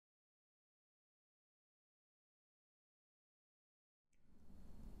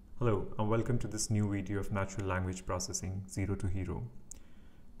Hello and welcome to this new video of Natural Language Processing Zero to Hero.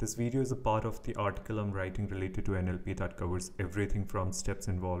 This video is a part of the article I'm writing related to NLP that covers everything from steps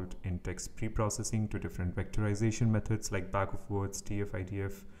involved in text pre-processing to different vectorization methods like back of words,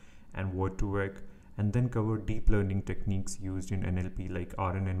 TF-IDF, and word-to-vec, and then cover deep learning techniques used in NLP like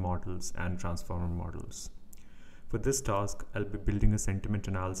RNN models and transformer models. For this task, I'll be building a sentiment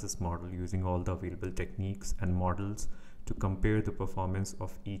analysis model using all the available techniques and models to compare the performance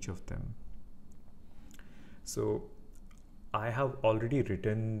of each of them. So I have already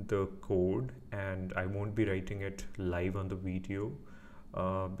written the code and I won't be writing it live on the video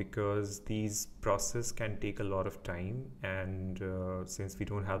because these process can take a lot of time, and since we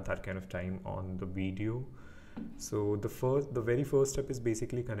don't have that kind of time on the video, so the very first step is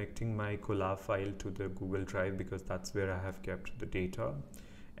basically connecting my Colab file to the Google Drive, because that's where I have kept the data.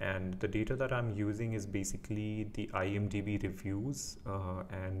 And the data that I'm using is basically the IMDb reviews,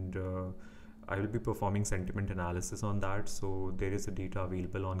 and I will be performing sentiment analysis on that. So there is a data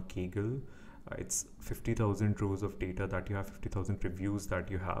available on Kaggle. It's 50,000 rows of data that you have, 50,000 reviews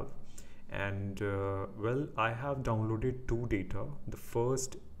that you have. And well, I have downloaded two data. The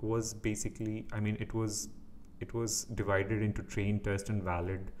first was basically, it was divided into train, test, and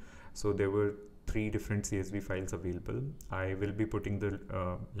valid. So there were 3 different CSV files available. I will be putting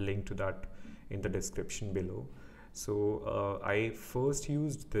the link to that in the description below. So I first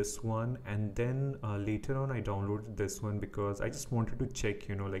used this one, and then later on I downloaded this one because I just wanted to check,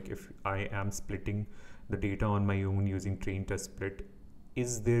 like if I am splitting the data on my own using train, test, split,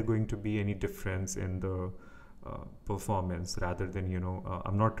 is there going to be any difference in the performance, rather than,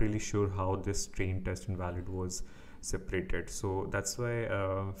 I'm not really sure how this train, test, and valid was separated. So that's why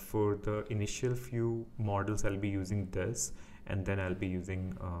for the initial few models I'll be using this, and then I'll be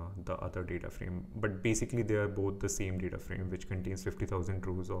using the other data frame. But basically they are both the same data frame, which contains 50,000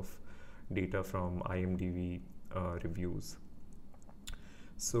 rows of data from IMDb reviews.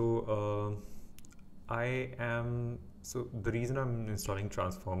 So so the reason I'm installing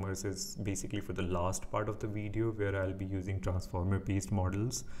transformers is basically for the last part of the video, where I'll be using transformer based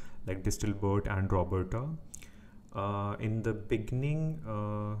models like Distilbert and Roberta. In the beginning,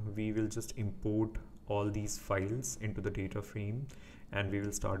 we will just import all these files into the data frame, and we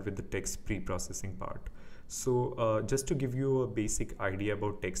will start with the text pre-processing part. So just to give you a basic idea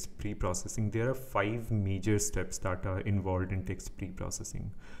about text pre-processing, there are 5 major steps that are involved in text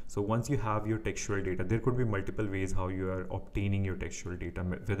pre-processing. So once you have your textual data, there could be multiple ways how you are obtaining your textual data,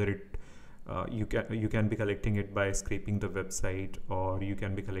 whether it you can be collecting it by scraping the website, or you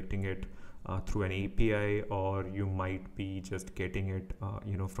can be collecting it through an API, or you might be just getting it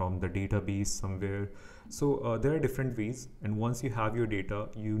from the database somewhere. So there are different ways, and once you have your data,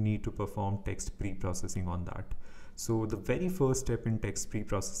 you need to perform text pre-processing on that. So the very first step in text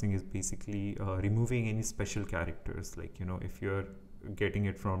pre-processing is basically removing any special characters. Like, if you're getting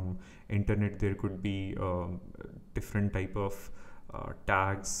it from internet, there could be different type of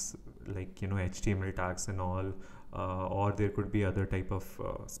tags, like HTML tags and all, or there could be other type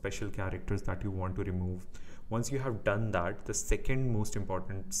of special characters that you want to remove. Once you have done that, the second most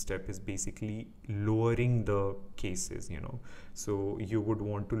important step is basically lowering the cases. So you would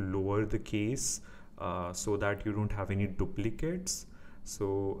want to lower the case so that you don't have any duplicates.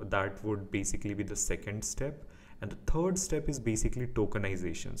 So that would basically be the second step. And the third step is basically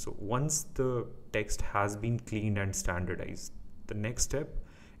tokenization. So once the text has been cleaned and standardized, the next step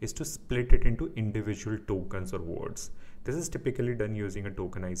is to split it into individual tokens or words. This is typically done using a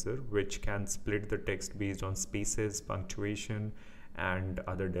tokenizer, which can split the text based on spaces, punctuation, and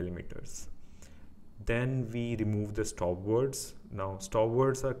other delimiters. Then we remove the stop words. Now, stop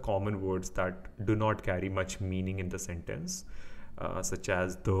words are common words that do not carry much meaning in the sentence, such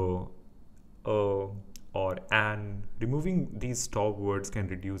as the, or an. Removing these stop words can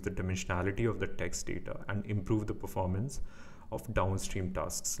reduce the dimensionality of the text data and improve the performance of downstream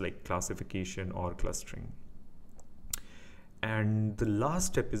tasks like classification or clustering. And the last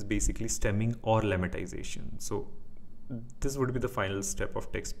step is basically stemming or lemmatization. So this would be the final step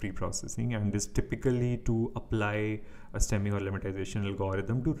of text pre-processing, and is typically to apply a stemming or lemmatization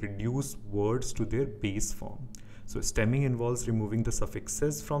algorithm to reduce words to their base form. So stemming involves removing the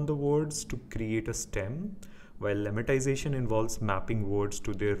suffixes from the words to create a stem, while lemmatization involves mapping words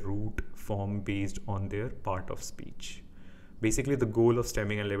to their root form based on their part of speech. Basically, the goal of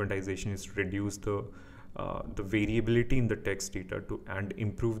stemming and lemmatization is to reduce the variability in the text data and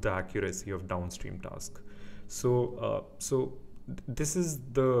improve the accuracy of downstream tasks. So this is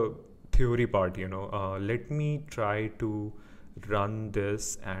the theory part. Let me try to run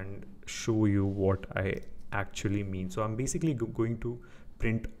this and show you what I actually mean. So I'm basically going to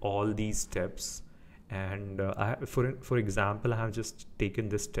print all these steps. And for example, I have just taken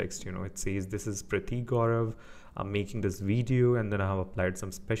this text, you know, it says this is Pratik Gaurav, I'm making this video, and then I have applied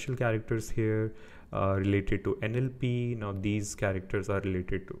some special characters here related to NLP. Now these characters are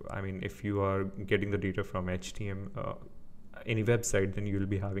related to, I mean, if you are getting the data from HTML, any website, then you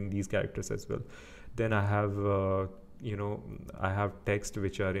will be having these characters as well. Then I have, you know, I have text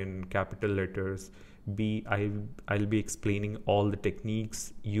which are in capital letters. I'll be explaining all the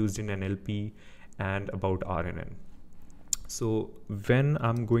techniques used in NLP and about RNN. So when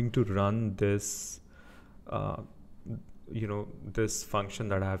I'm going to run this, you know, this function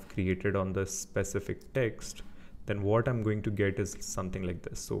that I have created on this specific text, then what I'm going to get is something like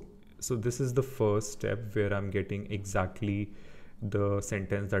this. So this is the first step where I'm getting exactly the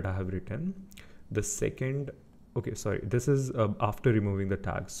sentence that I have written. The second, okay, sorry, this is after removing the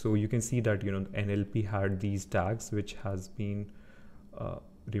tags. So you can see that, you know, NLP had these tags which has been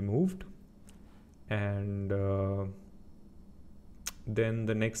removed. And then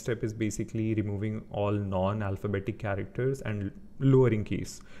the next step is basically removing all non-alphabetic characters and lowering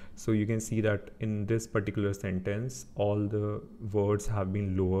case. So you can see that in this particular sentence, all the words have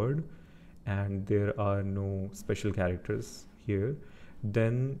been lowered and there are no special characters here.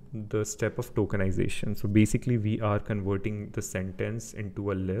 Then the step of tokenization. So basically we are converting the sentence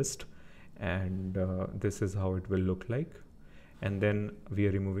into a list, and this is how it will look like. And then we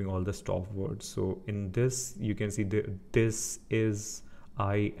are removing all the stop words. So in this, you can see this is,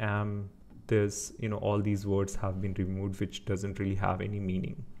 I am, this, you know, all these words have been removed, which doesn't really have any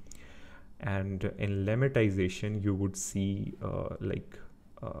meaning. And in lemmatization, you would see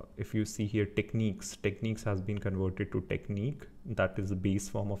if you see here techniques has been converted to technique. That is the base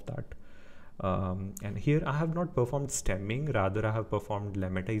form of that. And here I have not performed stemming, rather I have performed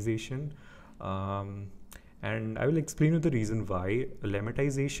lemmatization. And I will explain you the reason why.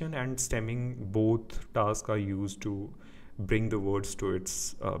 Lemmatization and stemming, both tasks are used to bring the words to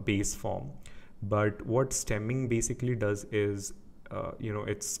its base form. But what stemming basically does is, you know,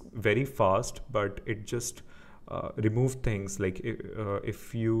 it's very fast, but it just remove things. Like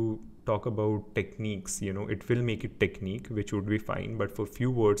if you talk about techniques, you know, it will make it technique, which would be fine. But for few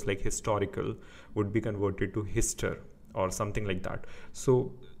words like historical would be converted to hister or something like that.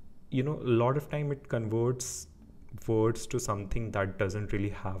 So, you know, a lot of time it converts words to something that doesn't really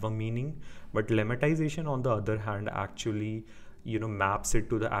have a meaning. But lemmatization, on the other hand, actually, you know, maps it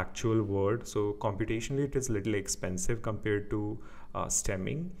to the actual word. So computationally it is a little expensive compared to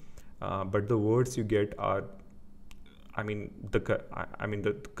stemming, but the words you get are, I mean the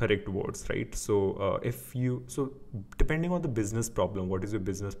correct words, right? So so depending on the business problem, what is your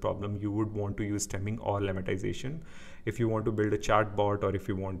business problem, you would want to use stemming or lemmatization. If you want to build a chat bot, or if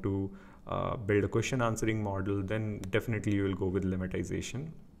you want to build a question answering model, then definitely you will go with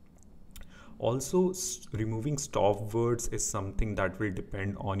lemmatization. Also, removing stop words is something that will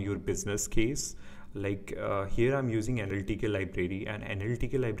depend on your business case. Like here I'm using NLTK library, and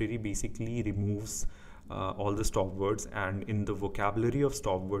NLTK library basically removes all the stop words. And in the vocabulary of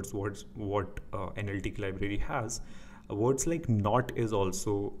stop words, what NLTK library has, words like not is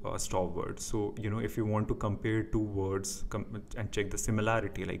also a stop word. So, you know, if you want to compare two words and check the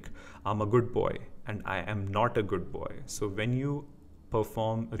similarity, like I'm a good boy and I am not a good boy. So when you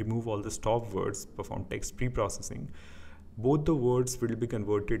remove all the stop words, perform text pre-processing, both the words will be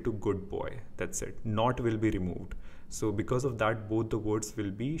converted to good boy. That's it. Not will be removed. So because of that, both the words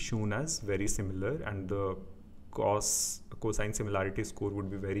will be shown as very similar, and the cosine similarity score would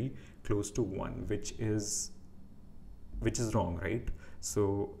be very close to 1, which is wrong, right?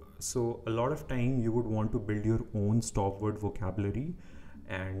 So a lot of time you would want to build your own stop word vocabulary,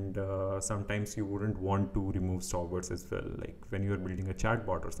 and sometimes you wouldn't want to remove stop words as well, like when you're building a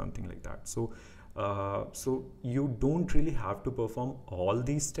chatbot or something like that. So you don't really have to perform all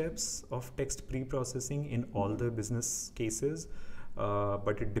these steps of text pre-processing in all the business cases,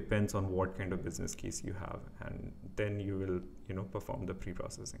 but it depends on what kind of business case you have, and then you will, you know, perform the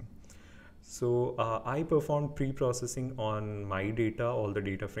pre-processing. So I performed pre-processing on my data, all the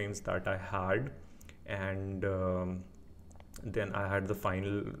data frames that I had, and then I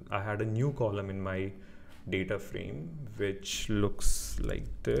had a new column in my data frame which looks like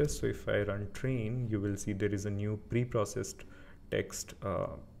this. So if I run train, you will see there is a new pre-processed text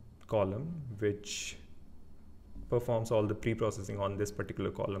column which performs all the pre-processing on this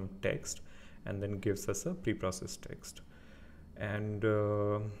particular column text, and then gives us a pre-processed text. And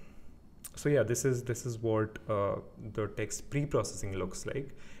so yeah, this is what the text pre-processing looks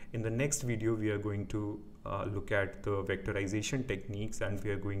like. In the next video, we are going to look at the vectorization techniques, and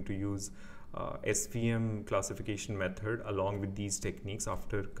we are going to use SVM classification method along with these techniques.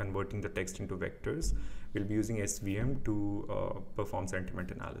 After converting the text into vectors, we'll be using SVM to perform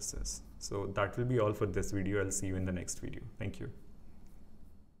sentiment analysis. So that will be all for this video. I'll see you in the next video. Thank you.